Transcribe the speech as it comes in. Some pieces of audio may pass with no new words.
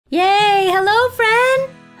Yay! Hello, friend!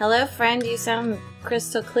 Hello, friend. You sound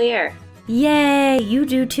crystal clear. Yay! You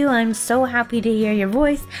do too. I'm so happy to hear your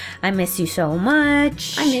voice. I miss you so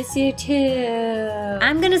much. I miss you too.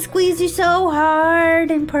 I'm gonna squeeze you so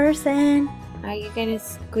hard in person. Are you gonna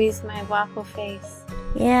squeeze my waffle face?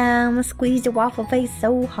 Yeah, I'm gonna squeeze your waffle face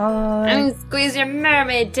so hard. I'm gonna squeeze your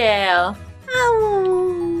mermaid tail.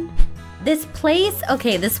 Oh. This place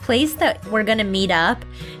that we're gonna meet up,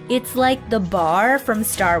 it's like the bar from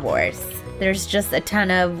Star Wars. There's just a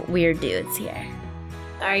ton of weird dudes here.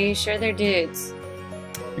 Are you sure they're dudes?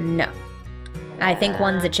 No. I think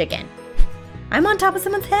one's a chicken. I'm on top of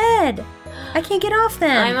someone's head. I can't get off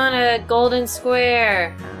them. I'm on a golden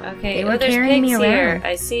square. Okay, They were there's carrying me pigs here. around.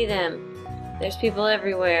 I see them. There's people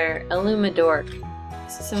everywhere. Illumadork. I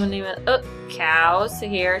see someone named... Oh, cows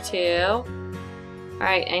here too.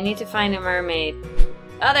 Alright, I need to find a mermaid.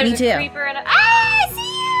 Oh, there's Me too. a creeper and a... Ah, I see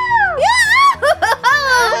you!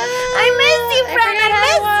 I miss you, friend.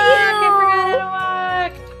 I forgot how to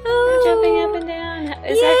walk. I'm Oh. jumping up and down.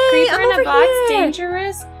 Is Yay, that creeper I'm in a over box here.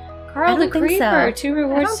 dangerous? Carl I the don't think creeper. so. 2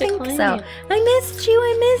 rewards to I don't claim. think so. I missed you.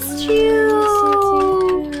 I missed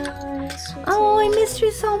you. Oh, I missed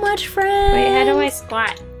you so much, friend. Wait, how do I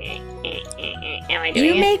squat? Am I doing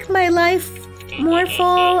You it? make my life more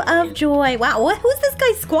full of joy. Wow, who's this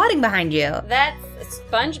guy squatting behind you? That's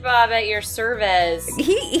SpongeBob at your service.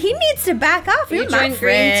 He needs to back off. You You're my joined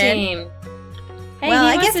Green friend. Team. Hey, Well,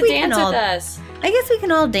 he I wants guess to we dance can all- with us. I guess we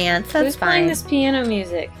can all dance. That's Who's playing fine. this piano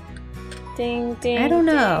music? Ding, ding. I don't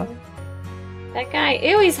know. ding. That guy.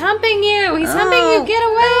 Ew, he's humping you. He's humping Oh, you. Get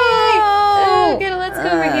away. no. Oh, let's go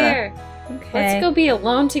over here. Okay. Let's go be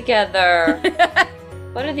alone together.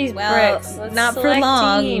 What are these Well, bricks? Let's not for select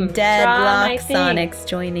long. team. Dead Draw my Block thing. Sonic's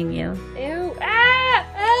joining you. Ew. Ah!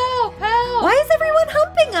 Help! Help! Why is everyone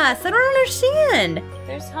humping us? I don't understand.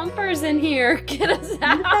 There's humpers in here. Get us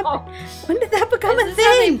out. When did that become Is a this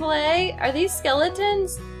how they thing? play? Are these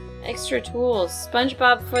skeletons? Extra tools.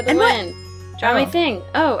 SpongeBob for the And what- win. Draw my Oh. thing.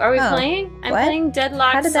 Oh, are we Oh. playing? I'm What? playing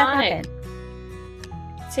Deadlock How did that Sonic. happen?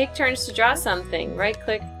 Take turns to draw something. Right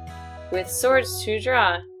click with swords to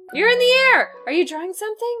draw. You're in the air! Are you drawing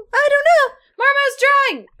something? I don't know. Marmo's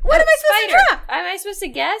drawing! What Oh, am I supposed spider. to draw? Am I supposed to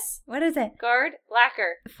guess? What is it? Guard,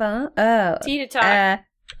 lacquer. Phone? Oh. T to talk.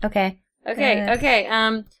 Okay. Okay, Uh, okay.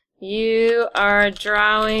 You are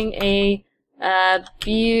drawing a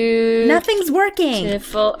beautiful Nothing's working.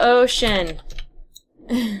 ocean.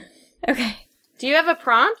 Okay. Do you have a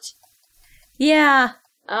prompt? Yeah.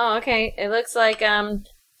 Oh, okay. It looks like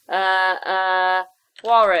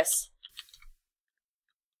walrus.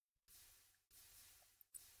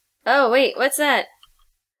 Oh, wait, what's that?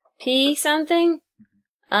 P something?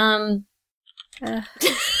 Uh,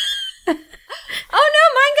 Oh no,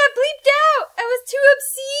 mine got bleeped out! I was too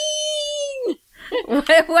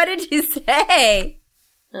obscene! what did you say?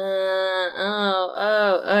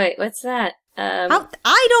 Wait, what's that?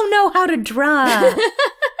 I don't know how to draw.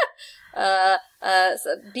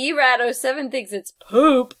 So B-Rat07 thinks it's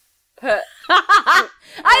poop. I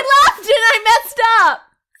laughed and I messed up.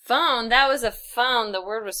 Phone, that was a phone. The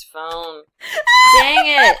word was phone. Dang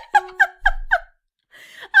it!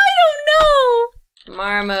 I don't know.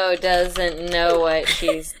 Marmo doesn't know what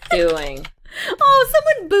she's doing. Oh,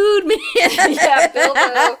 someone booed me.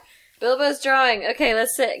 Yeah, Bilbo's drawing. Okay,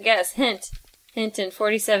 let's guess. Hint in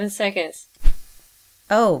 47 seconds.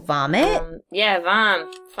 Oh, vomit? Yeah,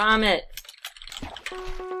 vomit.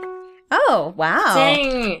 Oh, wow.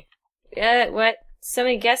 Dang. Yeah, what?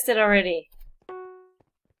 Somebody guessed it already.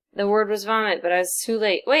 The word was vomit, but I was too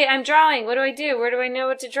late. Wait, I'm drawing. What do I do? Where do I know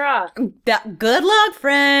what to draw? Good luck,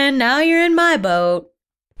 friend. Now you're in my boat.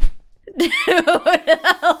 Dude,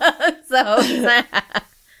 so sad.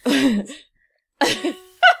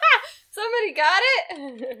 Somebody got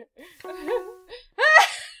it?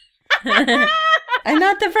 I'm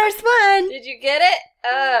not the first one. Did you get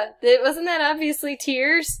it? Wasn't that obviously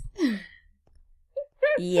tears?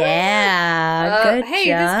 Yeah, good hey,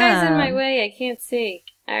 job. this guy's in my way. I can't see.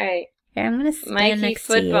 All right. Here, I'm gonna stand Mikey next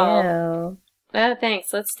football. to you. Oh,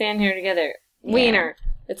 thanks. Let's stand here together. Yeah. Wiener.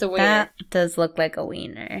 It's a wiener. That does look like a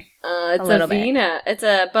wiener. It's a little bit. Vina. It's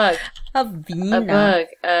a bug. A vina. A bug.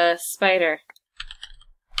 A spider.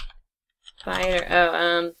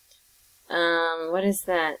 Spider. What is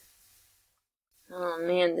that? Oh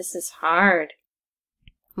man, this is hard.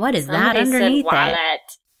 What is Somebody that underneath said wallet.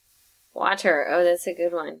 it? Water. Oh, that's a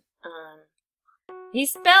good one. He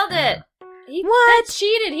spelled it. What? That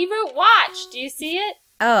cheated. He wrote watch. Do you see it?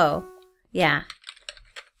 Oh, yeah.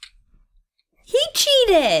 He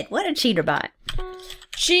cheated. What a cheater bot.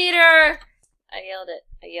 Cheater. I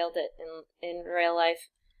yelled it in real life.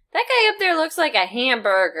 That guy up there looks like a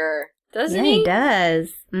hamburger, doesn't he? Yeah, he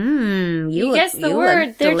does. You guessed the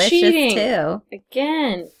word. They're cheating too.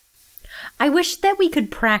 Again. I wish that we could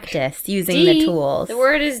practice using D. the tools. The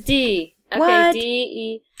word is D. Okay, What?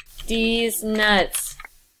 D's nuts.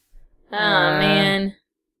 Oh, man.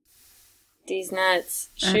 D's nuts.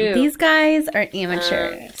 Shoot. These guys are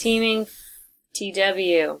amateurs. Teaming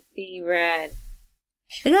TW. B rad.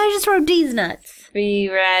 The guy just wrote D's nuts. B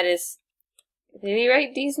rad is... Did he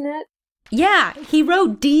write D's nuts? Yeah, he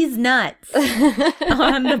wrote D's nuts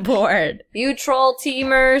on the board. You troll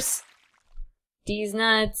teamers. D's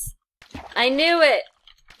nuts. I knew it.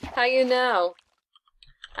 How you know?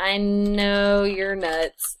 I know you're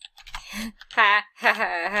nuts. Ha ha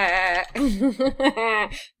ha ha.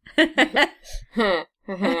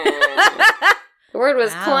 The word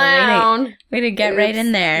was clown. Way to get right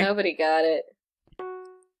in there. Nobody got it.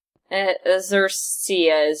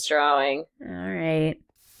 Xerxia is drawing. Alright.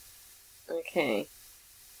 Okay.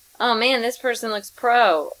 Oh man, this person looks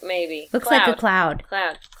pro, maybe. Looks like a cloud.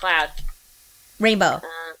 Cloud. Rainbow.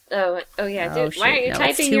 Oh yeah, Oh, dude. Why aren't you shoot. No,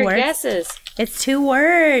 it's typing 2 your words. guesses? It's 2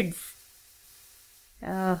 words.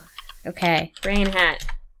 Oh, okay. Brain hat.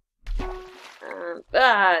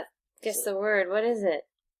 Guess the word. What is it?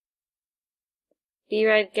 Be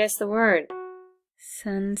right, guess the word.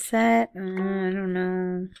 Sunset? I don't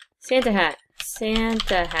know. Santa hat.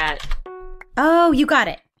 Santa hat. Oh, you got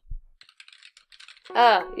it.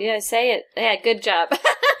 Oh, yeah, say it. Yeah, good job.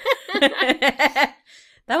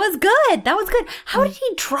 That was good. That was good. How did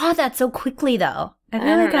he draw that so quickly, though? I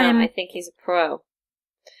feel like I think he's a pro.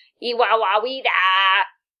 Ee-wah-wah-wee-da!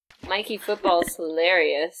 Mikey football's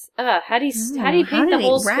hilarious. How do you paint the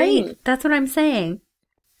whole screen? Right. That's what I'm saying.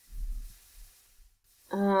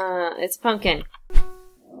 It's pumpkin.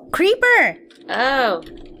 Creeper! Oh.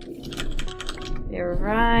 You're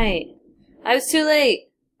right. I was too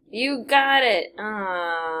late. You got it. Yay,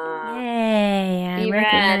 I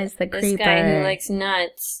recognize the creeper. This guy who likes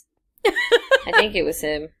nuts. I think it was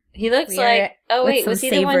him. He looks like... Oh, wait. Was he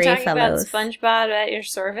the one talking about SpongeBob at your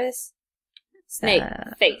service? Snake.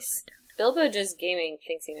 Face. Bilbo Just Gaming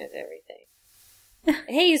thinks he knows everything.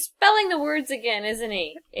 Hey, he's spelling the words again, isn't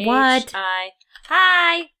he? What? H-I...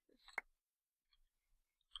 Hi!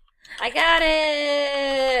 I got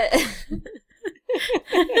it!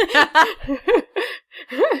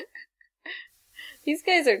 These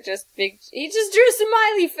guys are just big... He just drew a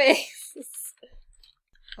smiley face!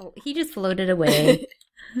 Oh, he just floated away.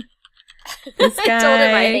 This guy I told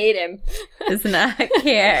him I hate him. does not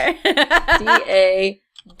care. D-A...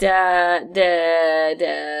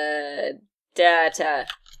 Data.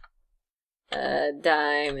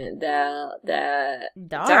 Diamond.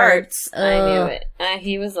 Darts. I knew it.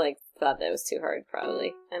 He was like, thought that was too hard,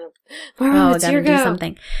 probably. I don't... I gotta do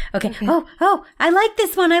something. Okay. Oh, I like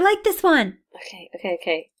this one. Okay.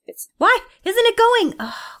 It's... Why isn't it going?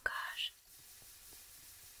 Oh, gosh.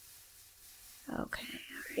 Okay.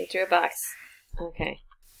 They drew a box. Okay.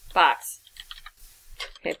 Box.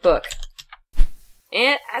 Okay, book.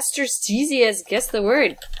 And Astrostesias, guess the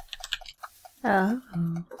word. Oh.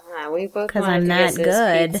 We both Because wanted I'm to not guess this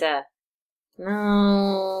good. pizza.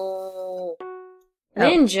 No.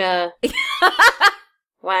 Ninja.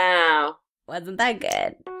 Wow. Wasn't that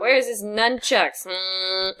good? Where's his nunchucks?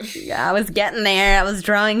 Yeah, I was getting there. I was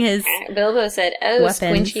drawing his... Bilbo said, oh, weapons.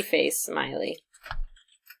 squinchy face, smiley.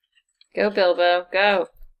 Go, Bilbo, go.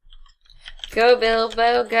 Go,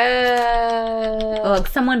 Bilbo, go. Oh, look,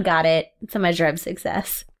 someone got it. It's a measure of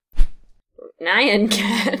success. Nyan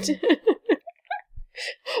cat.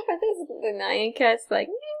 Are those the Nyan cats like...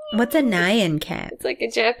 What's a Nyan cat? It's like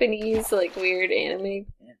a Japanese, like, weird anime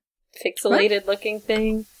pixelated looking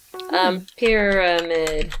thing.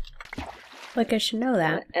 Pyramid. Like I should know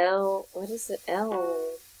that. L. What is it?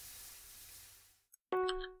 L.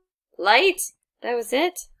 Light? That was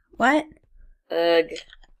it? What? Ugh.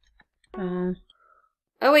 Oh,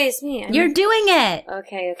 wait, it's me. You're doing it!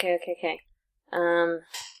 Okay.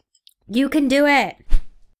 You can do it!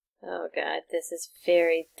 Oh, God, this is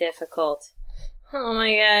very difficult. Oh,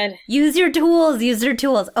 my God. Use your tools!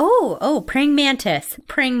 Oh, praying mantis.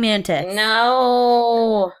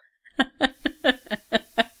 No!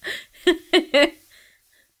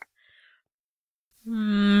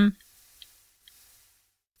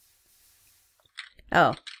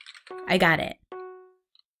 Oh, I got it.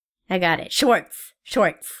 Shorts.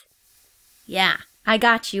 Yeah, I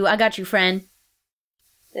got you, friend.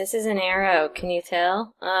 This is an arrow, can you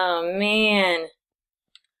tell? Oh, man.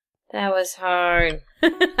 That was hard.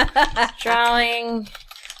 Drawing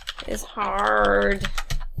is hard.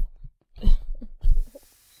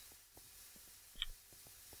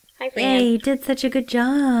 Hi, Fran. Hey, you did such a good job.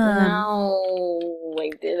 No,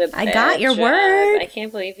 I did a bad I got your job. word. I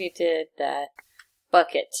can't believe you did that.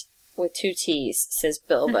 Bucket with 2 T's, says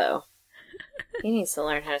Bilbo. He needs to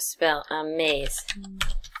learn how to spell maze.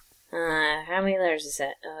 How many letters is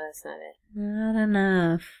that? Oh, that's not it. Not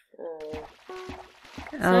enough.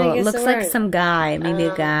 So it looks like some guy. Maybe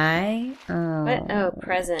a guy. Oh. What? Oh,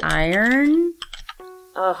 present. Iron?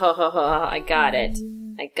 Oh, I got it.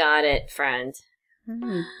 I got it, friend.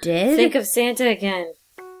 You did? Think of Santa again.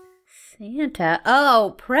 Santa?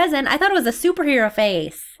 Oh, present. I thought it was a superhero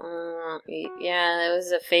face. Yeah, that was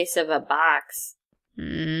the face of a box.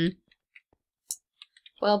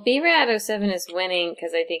 Well, B-Rad07 is winning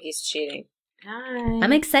because I think he's cheating. Hi.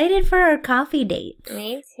 I'm excited for our coffee date.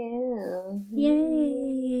 Me too.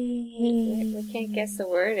 Yay. We can't guess the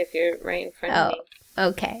word if you're right in front of me.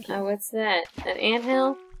 Okay. Oh, what's that? An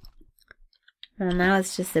anthill? Well, now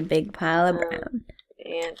it's just a big pile of brown.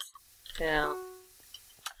 Anthill.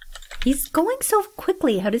 He's going so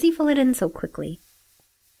quickly. How does he fill it in so quickly?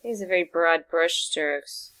 He has a very broad brush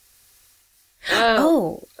strokes.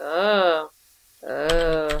 Oh.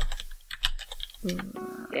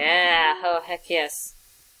 Yeah. Oh, heck yes.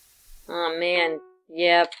 Oh, man.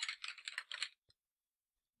 Yep.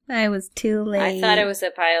 I was too late. I thought it was a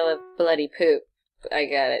pile of bloody poop. I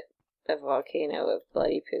got it. A volcano of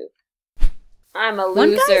bloody poop. I'm a loser.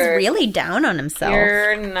 One guy's really down on himself.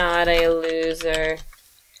 You're not a loser.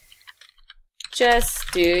 Just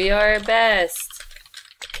do your best.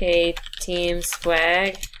 Okay, Team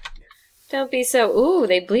Swag. Don't be so... Ooh,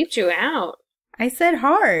 they bleeped you out. I said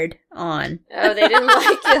hard on. Oh, they didn't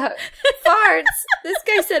like you. Farts. This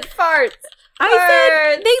guy said farts. I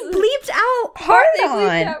said they bleeped out hard They on.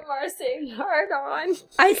 bleeped out Marcy. Hard on.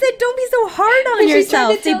 I said don't be so hard on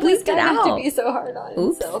yourself. They bleeped it out. To be so hard on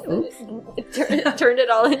himself. Oops. It turned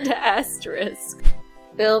it all into asterisk.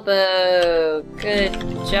 Bilbo. Good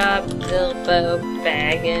job, Bilbo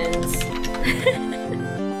Baggins.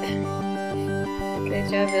 Good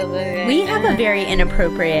job, Bilbo Baggins. We have a very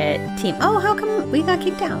inappropriate team. Oh, how come we got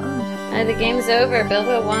kicked out? Oh. The game's over.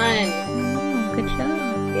 Bilbo won. Oh, good job.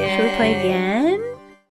 Yeah. Should we play again?